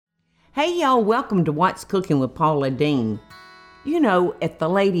Hey y'all, welcome to What's Cooking with Paula Deen. You know, at the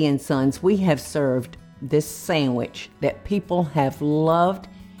Lady and Sons, we have served this sandwich that people have loved.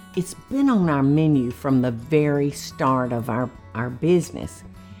 It's been on our menu from the very start of our business.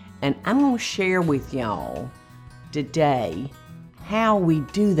 And I'm going to share with y'all today how we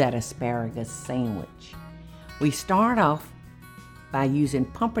do that asparagus sandwich. We start off by using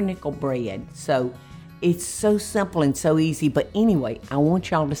pumpernickel bread. So it's so simple and so easy. But anyway, I want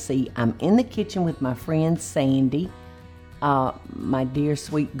y'all to see I'm in the kitchen with my friend Sandy, my dear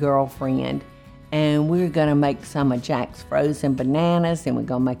sweet girlfriend, and we're gonna make some of Jack's frozen bananas, and we're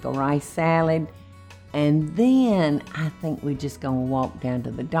gonna make a rice salad. And then I think we're just gonna walk down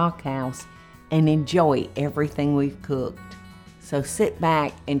to the dock house and enjoy everything we've cooked. So sit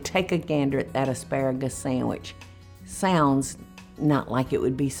back and take a gander at that asparagus sandwich. Sounds not like it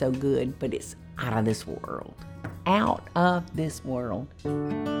would be so good, but it's out of this world. Out of this world.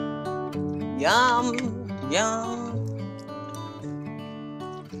 Yum, yum.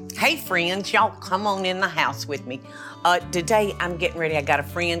 Hey friends, y'all come on in the house with me. Today I'm getting ready. I got a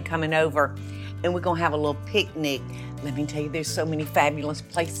friend coming over and we're gonna have a little picnic. Let me tell you, there's so many fabulous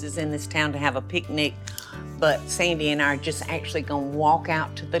places in this town to have a picnic, but Sandy and I are just actually gonna walk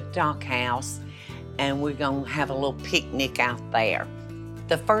out to the dock house and we're gonna have a little picnic out there.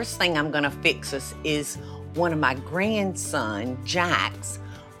 The first thing I'm gonna fix us is one of my grandson, Jack's,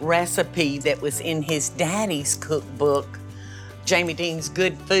 recipe that was in his daddy's cookbook, Jamie Dean's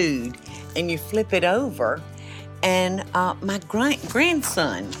Good Food, and you flip it over, and my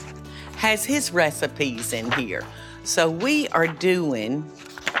grandson has his recipes in here. So we are doing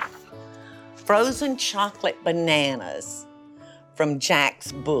frozen chocolate bananas from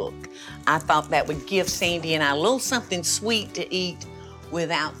Jack's book. I thought that would give Sandy and I a little something sweet to eat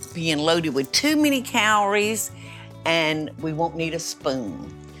without being loaded with too many calories, and we won't need a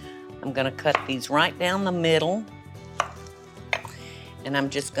spoon. I'm gonna cut these right down the middle, and I'm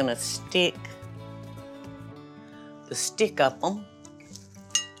just gonna stick the stick up them,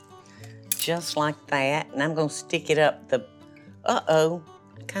 just like that, and I'm gonna stick it up the, I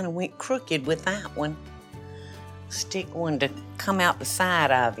kind of went crooked with that one. Stick one to come out the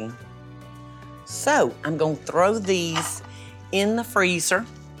side of him. So I'm gonna throw these in the freezer,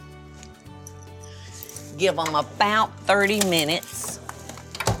 give them about 30 minutes.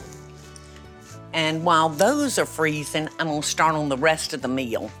 And while those are freezing, I'm gonna start on the rest of the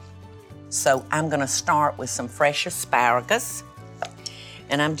meal. So I'm gonna start with some fresh asparagus,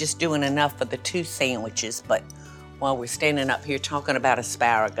 and I'm just doing enough for the 2 sandwiches, but while we're standing up here talking about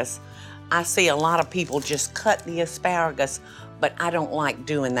asparagus, I see a lot of people just cut the asparagus, but I don't like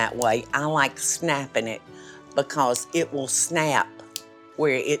doing that way. I like snapping it because it will snap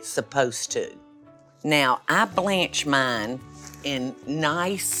where it's supposed to. Now, I blanch mine in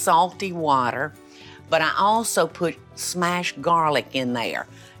nice salty water, but I also put smashed garlic in there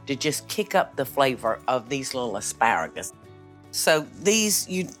to just kick up the flavor of these little asparagus. So these,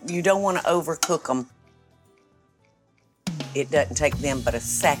 you don't want to overcook them. It doesn't take them but a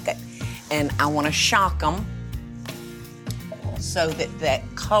second. And I want to shock them so that that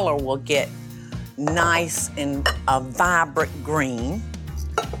color will get nice and a vibrant green.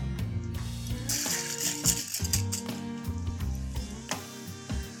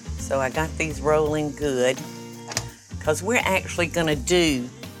 So I got these rolling good because we're actually gonna do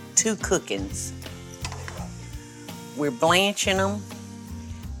 2 cookings. We're blanching them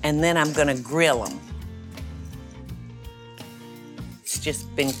and then I'm gonna grill them. It's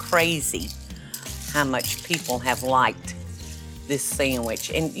just been crazy how much people have liked this sandwich.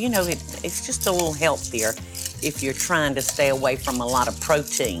 And you know, it's just a little healthier if you're trying to stay away from a lot of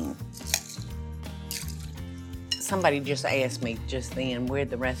protein. Somebody just asked me just then where'd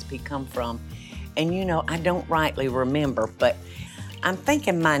the recipe come from. And you know, I don't rightly remember, but I'm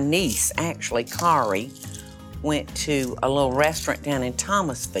thinking my niece, actually, Kari, went to a little restaurant down in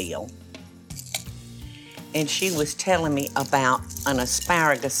Thomasville, and she was telling me about an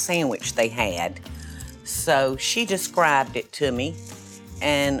asparagus sandwich they had. So she described it to me,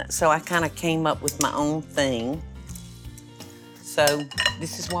 and so I kind of came up with my own thing. So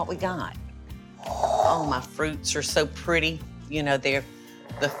this is what we got. Oh, my fruits are so pretty. You know, the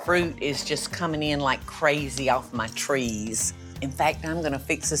fruit is just coming in like crazy off my trees. In fact, I'm gonna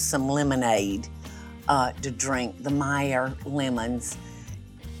fix us some lemonade to drink, the Meyer lemons.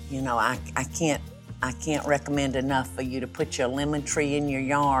 You know, I can't recommend enough for you to put your lemon tree in your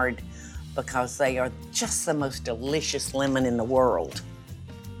yard because they are just the most delicious lemon in the world.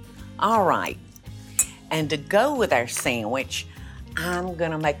 All right, and to go with our sandwich, I'm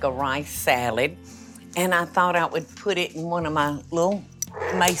gonna make a rice salad, and I thought I would put it in one of my little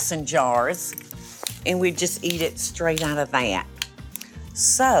mason jars, and we just eat it straight out of that.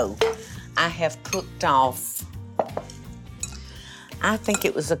 So I have cooked off, I think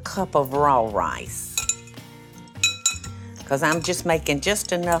it was a cup of raw rice, because I'm just making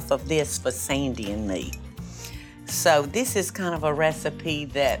just enough of this for Sandy and me. So this is kind of a recipe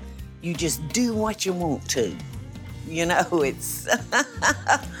that you just do what you want to. You know, it's,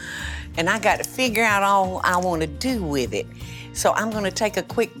 and I got to figure out all I want to do with it. So I'm going to take a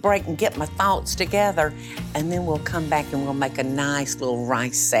quick break and get my thoughts together, and then we'll come back and we'll make a nice little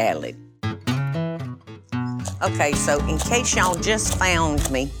rice salad. Okay, so in case y'all just found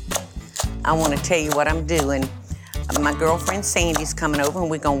me, I want to tell you what I'm doing. My girlfriend Sandy's coming over, and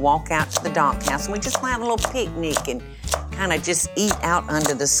we're going to walk out to the dock house, and we just want to have a little picnic and kind of just eat out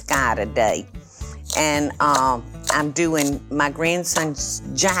under the sky today. And I'm doing my grandson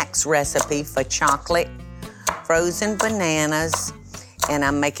Jack's recipe for chocolate, frozen bananas, and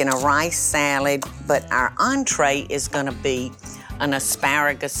I'm making a rice salad, but our entree is gonna be an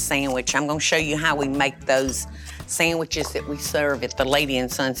asparagus sandwich. I'm gonna show you how we make those sandwiches that we serve at the Lady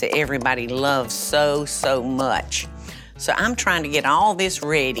and Sons that everybody loves so, so much. So I'm trying to get all this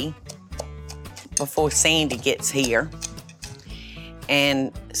ready before Sandy gets here.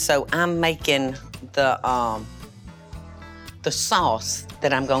 And so I'm making the sauce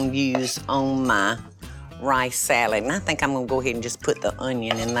that I'm gonna use on my rice salad. And I think I'm gonna go ahead and just put the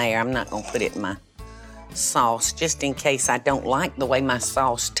onion in there. I'm not gonna put it in my sauce, just in case I don't like the way my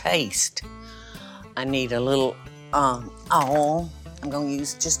sauce tastes. I need a little oil. I'm gonna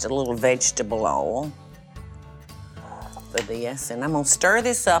use just a little vegetable oil for this. And I'm gonna stir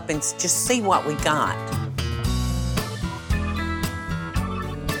this up and just see what we got.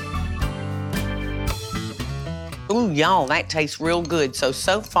 Ooh, y'all, that tastes real good. So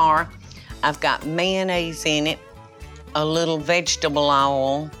far, I've got mayonnaise in it, a little vegetable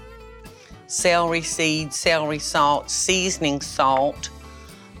oil, celery seeds, celery salt, seasoning salt,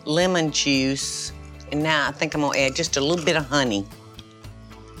 lemon juice, and now I think I'm gonna add just a little bit of honey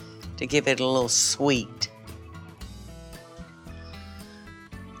to give it a little sweet.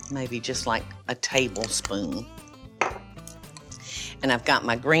 Maybe just like a tablespoon. And I've got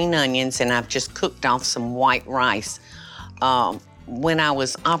my green onions, and I've just cooked off some white rice. When I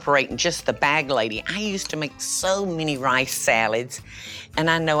was operating just the Bag Lady, I used to make so many rice salads. And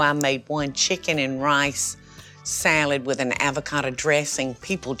I know I made one chicken and rice salad with an avocado dressing.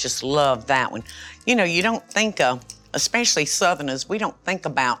 People just love that one. You know, you don't think of, especially Southerners, we don't think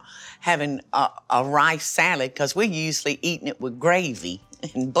about having a rice salad because we're usually eating it with gravy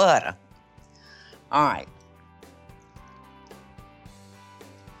and butter. All right.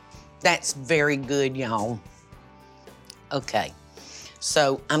 That's very good, y'all. Okay,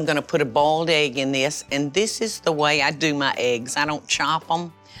 so I'm gonna put a boiled egg in this, and this is the way I do my eggs. I don't chop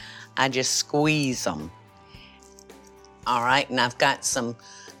them, I just squeeze them. All right, and I've got some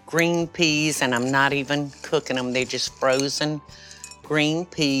green peas, and I'm not even cooking them. They're just frozen green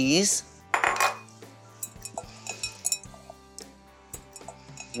peas.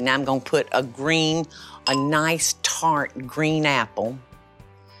 Now I'm gonna put a nice tart green apple.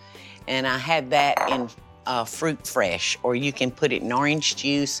 And I had that in Fruit Fresh, or you can put it in orange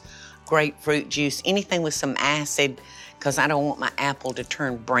juice, grapefruit juice, anything with some acid, because I don't want my apple to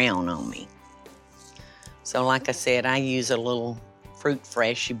turn brown on me. So like I said, I use a little Fruit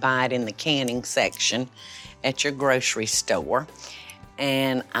Fresh. You buy it in the canning section at your grocery store.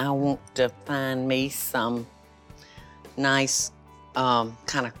 And I want to find me some nice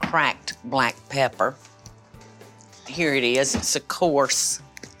kind of cracked black pepper. Here it is, it's a coarse.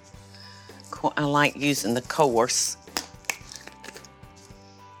 I like using the coarse.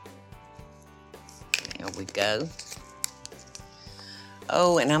 There we go.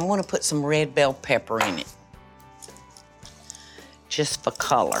 Oh, and I'm gonna put some red bell pepper in it, just for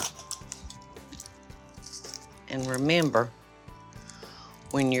color. And remember,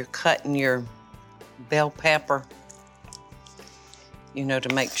 when you're cutting your bell pepper, you know,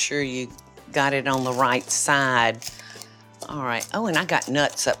 to make sure you got it on the right side. All right, oh, and I got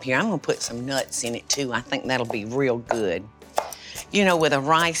nuts up here. I'm gonna put some nuts in it too. I think that'll be real good. You know, with a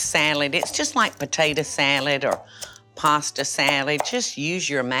rice salad, it's just like potato salad or pasta salad. Just use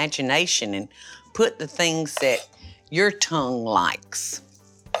your imagination and put the things that your tongue likes.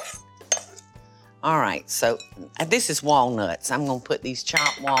 All right, so this is walnuts. I'm gonna put these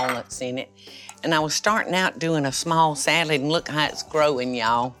chopped walnuts in it. And I was starting out doing a small salad, and look how it's growing,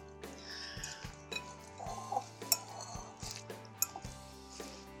 y'all.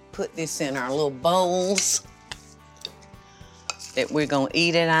 Put this in our little bowls that we're gonna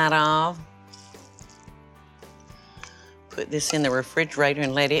eat it out of. put this in the refrigerator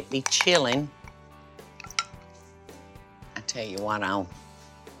and let it be chilling. I tell you what, I'll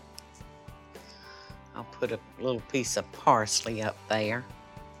put a little piece of parsley up there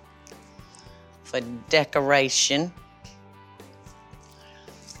for decoration.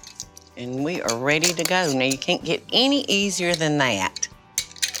 And we are ready to go. Now, you can't get any easier than that.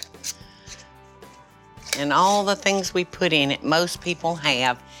 And all the things we put in it, most people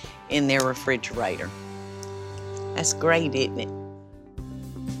have in their refrigerator. That's great, isn't it?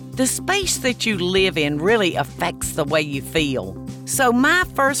 The space that you live in really affects the way you feel. So my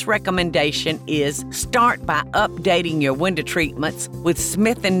first recommendation is start by updating your window treatments with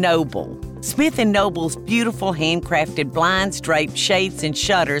Smith & Noble. Smith & Noble's beautiful handcrafted blinds, drapes, shades, and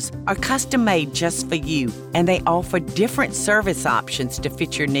shutters are custom made just for you, and they offer different service options to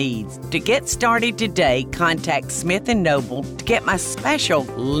fit your needs. To get started today, contact Smith & Noble to get my special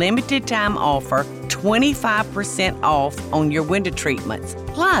limited time offer, 25% off on your window treatments,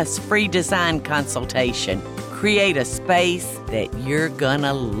 plus free design consultation. Create a space that you're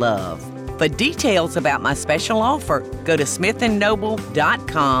gonna love. For details about my special offer, go to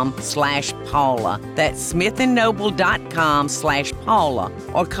smithandnoble.com/Paula. That's smithandnoble.com/Paula,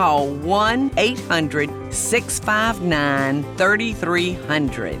 or call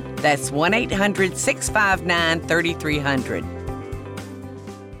 1-800-659-3300. That's 1-800-659-3300.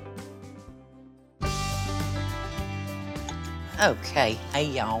 Okay, hey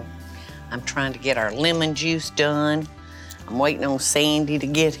y'all. I'm trying to get our lemon juice done. I'm waiting on Sandy to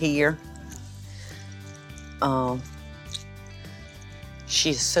get here. She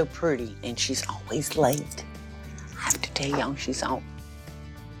is so pretty, and she's always late. I have to tell y'all,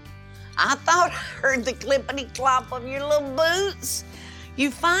 I thought I heard the clippity-clop of your little boots. You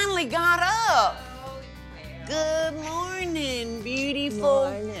finally got up. Good morning,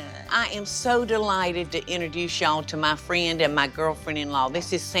 beautiful. Good morning. I am so delighted to introduce y'all to my friend and my girlfriend-in-law.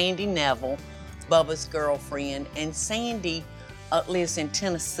 This is Sandy Neville, Bubba's girlfriend, and Sandy lives in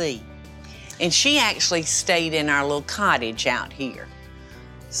Tennessee. And she actually stayed in our little cottage out here.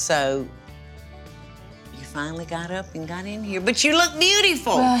 So you finally got up and got in here, but you look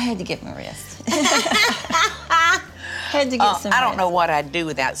beautiful. Well, I had to get my rest. Had to get some I don't rest. know what I'd do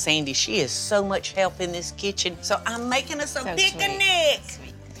without Sandy. She is so much help in this kitchen. So I'm making us a picnic.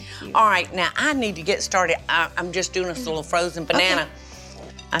 Sweet. All right, now I need to get started. I'm just doing us a little frozen banana. Okay.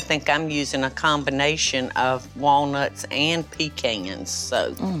 I think I'm using a combination of walnuts and pecans.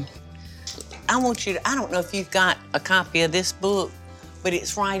 So I want you to, I don't know if you've got a copy of this book, but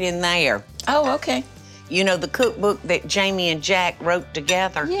it's right in there. Oh, okay. You know, the cookbook that Jamie and Jack wrote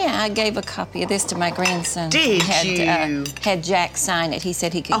together. Yeah, I gave a copy of this to my grandson. Did He had, you? Had Jack sign it. He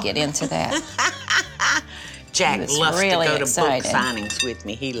said he could get into that. Jack He was loves really to go to excited. book signings with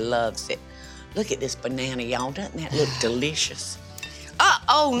me. He loves it. Look at this banana, y'all. Doesn't that look delicious?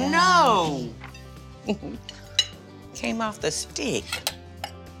 Oh, no. Came off the stick.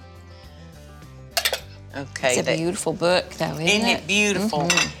 Okay. It's a beautiful book, though, isn't Isn't it beautiful?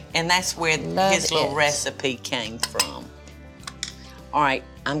 And that's where Love his little it. recipe came from. All right,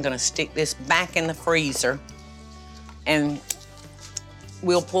 I'm gonna stick this back in the freezer, and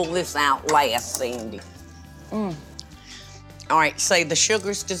we'll pull this out last, Sandy. All right, say the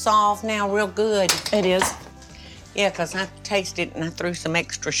sugar's dissolved now real good. It is. Yeah, because I tasted and I threw some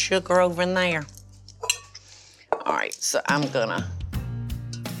extra sugar over in there. All right, so I'm gonna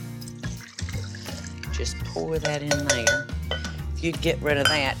just pour that in there. If you get rid of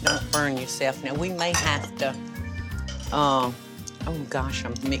that, don't burn yourself. Now, we may have to, oh gosh,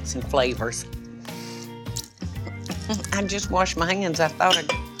 I'm mixing flavors. I just washed my hands. I thought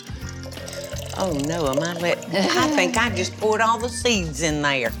oh no, I think I just poured all the seeds in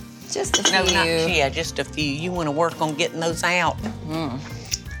there. Just a few. No, just a few. You want to work on getting those out.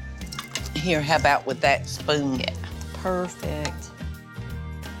 Here, how about with that spoon? Yeah, perfect.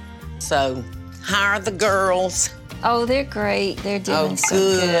 So, how are the girls? Oh, they're great. They're doing so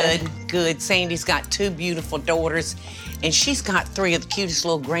good. Good. Sandy's got 2 beautiful daughters, and she's got 3 of the cutest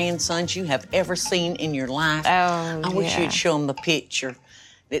little grandsons you have ever seen in your life. Oh, I wish yeah. you'd show them the picture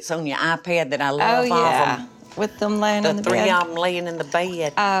that's on your iPad that I love Oh, yeah. of them. With them laying in The the 3 bed. of them laying in the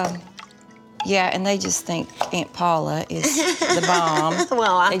bed. Yeah, and they just think Aunt Paula is the bomb.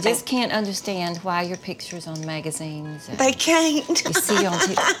 Well, They just can't understand why your picture's on magazines. And they can't. you see on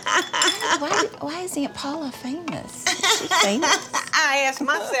TV. Why is Aunt Paula famous? Is she famous? I asked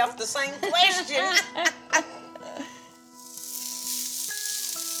myself the same question.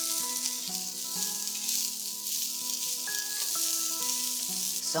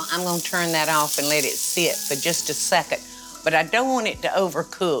 So I'm gonna turn that off and let it sit for just a second, but I don't want it to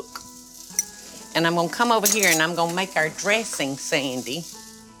overcook. And I'm gonna come over here and I'm gonna make our dressing, Sandy.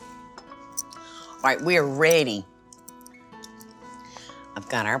 All right, we're ready. I've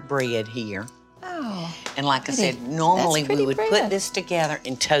got our bread here. Oh. And like I said, normally we would bread. put this together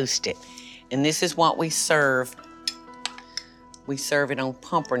and toast it. And this is what we serve. We serve it on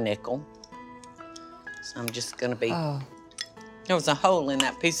pumpernickel. So I'm just gonna be, there was a hole in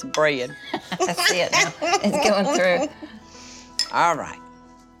that piece of bread. I see it now. It's going through. All right.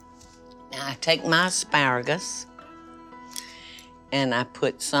 Now I take my asparagus and I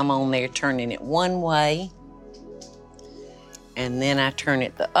put some on there, turning it one way. And then I turn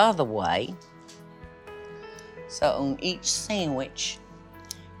it the other way. So on each sandwich,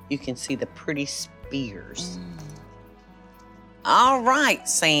 you can see the pretty spears. All right,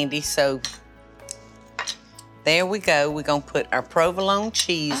 Sandy, so there we go. We're gonna put our provolone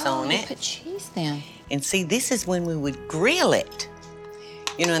cheese on it. Put cheese then. And see, this is when we would grill it.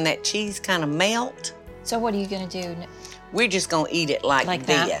 You know, and that cheese kind of melt. So what are you gonna do? We're just gonna eat it like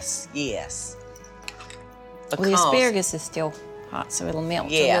That? this. Yes. Well, the asparagus is still hot, so it'll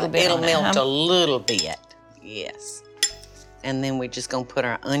melt a little bit. It'll on melt it, a little bit. Yes. And then we're just gonna put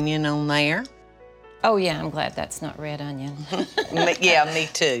our onion on there. Oh yeah, I'm glad that's not red onion. Yeah, me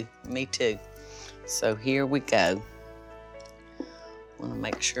too. Me too. So here we go. Want to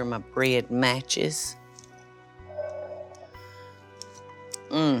make sure my bread matches.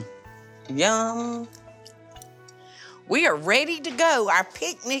 Yum. We are ready to go. Our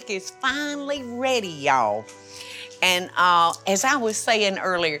picnic is finally ready, y'all. And as I was saying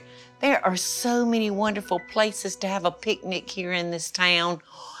earlier, there are so many wonderful places to have a picnic here in this town,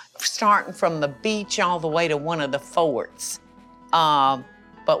 starting from the beach all the way to one of the forts.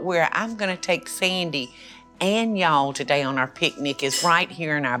 But where I'm gonna take Sandy and y'all today on our picnic is right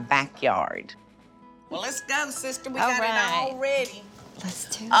here in our backyard. Well, let's go, sister. We got it all ready.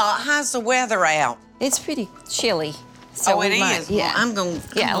 Let's do it. How's the weather out? It's pretty chilly. So it might, is? Yeah. Well, I'm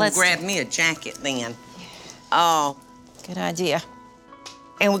gonna grab me a jacket then. Good idea.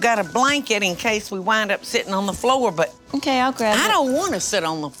 And we got a blanket in case we wind up sitting on the floor, but Okay, I'll grab it. I don't want to sit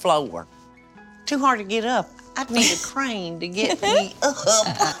on the floor. Too hard to get up. I'd need a crane to get me up.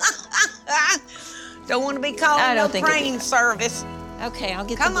 Don't want to be calling no crane service. Okay, I'll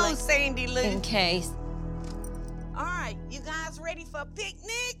get Come the on, blanket Sandy Lou. in case. All right, you guys ready for a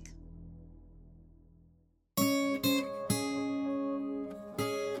picnic?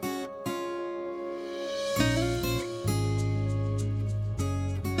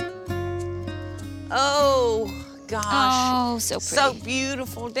 Oh, gosh. Oh, so pretty. So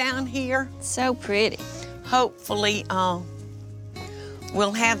beautiful down here. So pretty. Hopefully,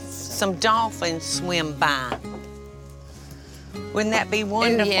 we'll have some dolphins swim by. Wouldn't that be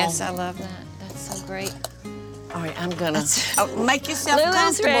wonderful? Yes, I love that. That's so great. All right, I'm gonna make yourself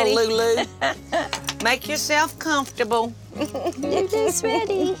Lulu's comfortable, ready. Lulu. Make yourself comfortable. Lulu's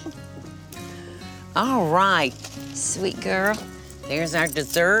ready. All right, Sweet girl. there's our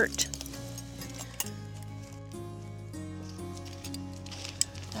dessert.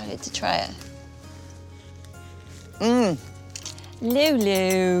 I get to try it.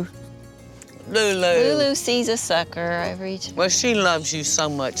 Lulu. Lulu sees a sucker every time. Well, she loves you so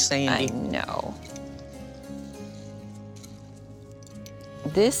much, I Sandy. know.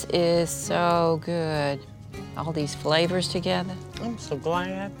 This is so good. All these flavors together. I'm so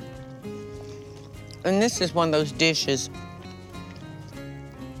glad. And this is one of those dishes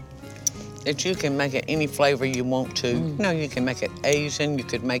that you can make it any flavor you want to. You know, you can make it Asian, you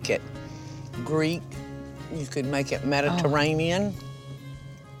could make it Greek, you could make it Mediterranean.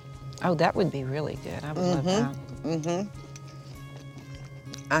 Oh, that would be really good. I would love that.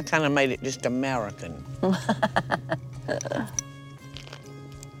 I kind of made it just American.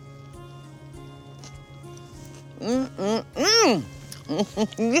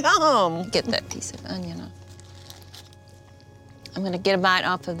 Yum! Get that piece of onion on. I'm gonna get a bite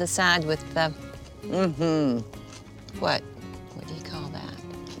off of the side with the, what do you call that?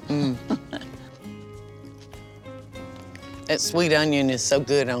 That sweet onion is so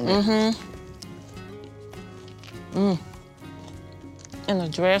good on it. And the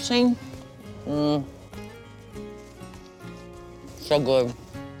dressing. So good.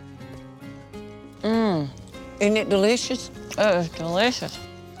 Isn't it delicious? Oh, it's delicious.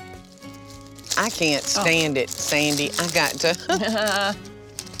 I can't stand it, Sandy. I've got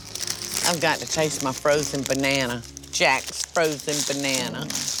to taste my frozen banana. Jack's frozen banana.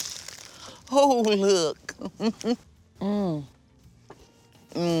 Oh, look.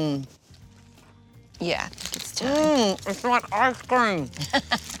 Yeah, I think it's time. It's like ice cream.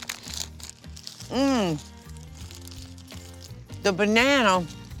 The banana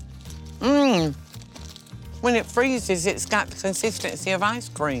Mmm. When it freezes, it's got the consistency of ice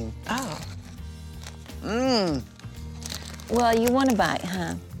cream. Oh. Mmm. Well, you want a bite,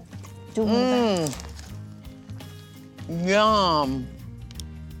 huh? Do you want a bite? Yum.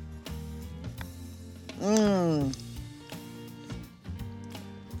 Mmm.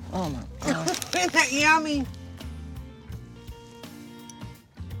 Oh my God. Isn't that yummy?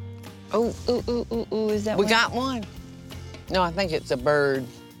 Oh, ooh, ooh, ooh, ooh, is that We one? got one. No, I think it's a bird.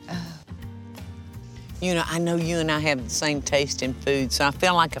 You know, I know you and I have the same taste in food, so I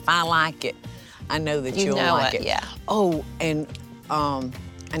feel like if I like it, I know that you'll know like it, it. yeah. Oh, and I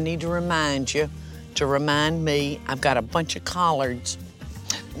need to remind you to remind me, I've got a bunch of collards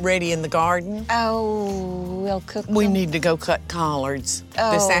ready in the garden. Oh, we'll cook We them. need to go cut collards this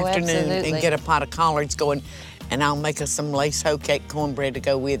Oh, afternoon absolutely. and get a pot of collards going, and I'll make us some lace hoe cake cornbread to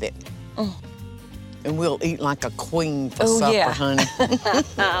go with it. And we'll eat like a queen for supper, yeah. honey.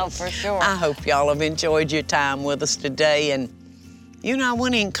 Oh, for sure. I hope y'all have enjoyed your time with us today. And, you know, I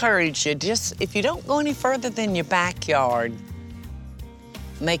want to encourage you, just if you don't go any further than your backyard,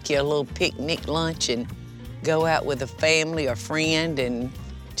 make you a little picnic lunch and go out with a family or friend and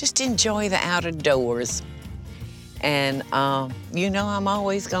just enjoy the outdoors. And, you know, I'm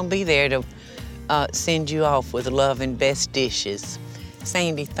always going to be there to send you off with love and best dishes.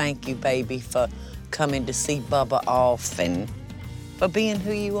 Sandy, thank you, baby, for coming to see Bubba off and for being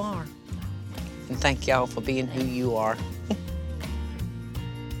who you are. And thank y'all for being who you are.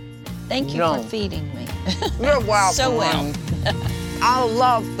 Thank you No. for feeding me. You're welcome. So well. honey. I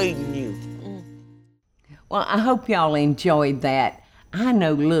love feeding you. Well, I hope y'all enjoyed that. I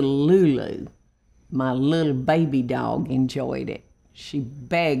know little Lulu, my little baby dog, enjoyed it. She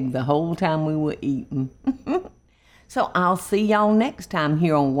begged the whole time we were eating. So I'll see y'all next time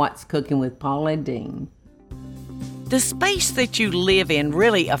here on What's Cooking with Paula Deen. The space that you live in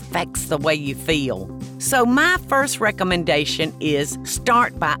really affects the way you feel. So my first recommendation is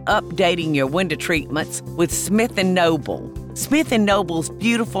start by updating your window treatments with Smith & Noble. Smith & Noble's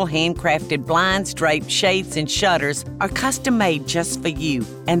beautiful handcrafted blinds, drapes, shades, and shutters are custom made just for you,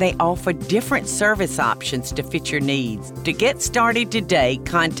 and they offer different service options to fit your needs. To get started today,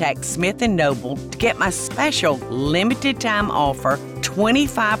 contact Smith & Noble to get my special limited time offer,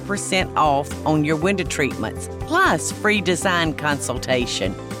 25% off on your window treatments, plus free design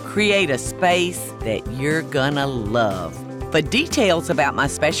consultation. Create a space that you're gonna love. For details about my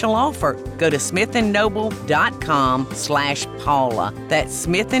special offer, go to smithandnoble.com/Paula. That's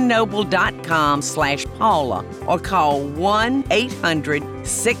smithandnoble.com/Paula, or call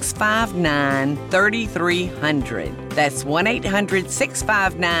 1-800-659-3300. That's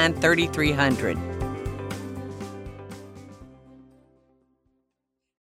 1-800-659-3300.